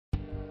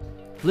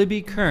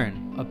Libby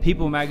Kern, a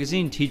People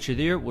Magazine Teacher of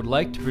the Year, would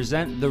like to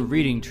present The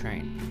Reading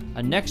Train,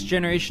 a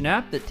next-generation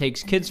app that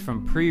takes kids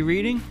from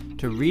pre-reading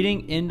to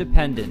reading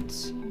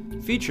independence.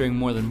 Featuring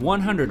more than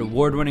 100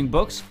 award-winning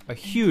books, a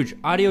huge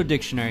audio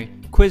dictionary,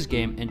 quiz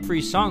game, and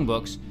free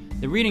songbooks,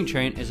 The Reading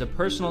Train is a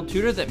personal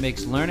tutor that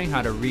makes learning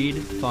how to read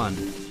fun.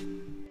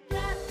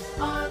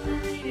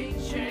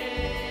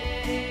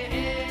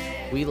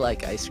 We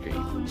like ice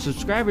cream.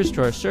 Subscribers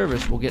to our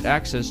service will get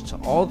access to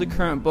all the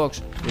current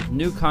books with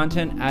new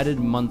content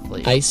added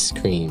monthly. Ice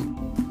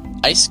cream.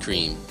 Ice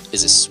cream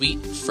is a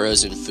sweet,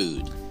 frozen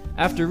food.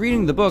 After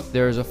reading the book,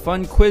 there is a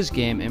fun quiz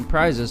game and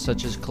prizes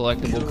such as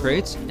collectible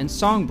crates and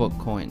songbook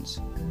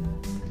coins.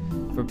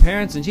 For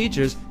parents and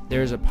teachers,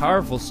 there is a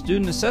powerful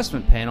student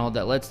assessment panel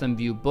that lets them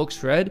view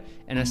books read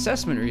and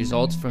assessment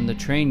results from the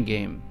train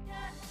game.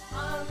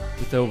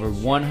 With over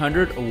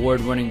 100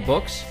 award-winning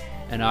books,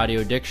 an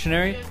audio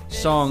dictionary,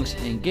 songs,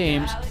 and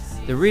games,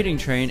 The Reading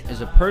Train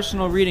is a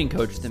personal reading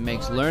coach that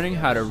makes learning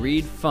how to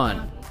read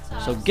fun.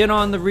 So get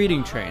on the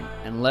reading train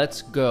and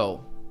let's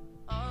go.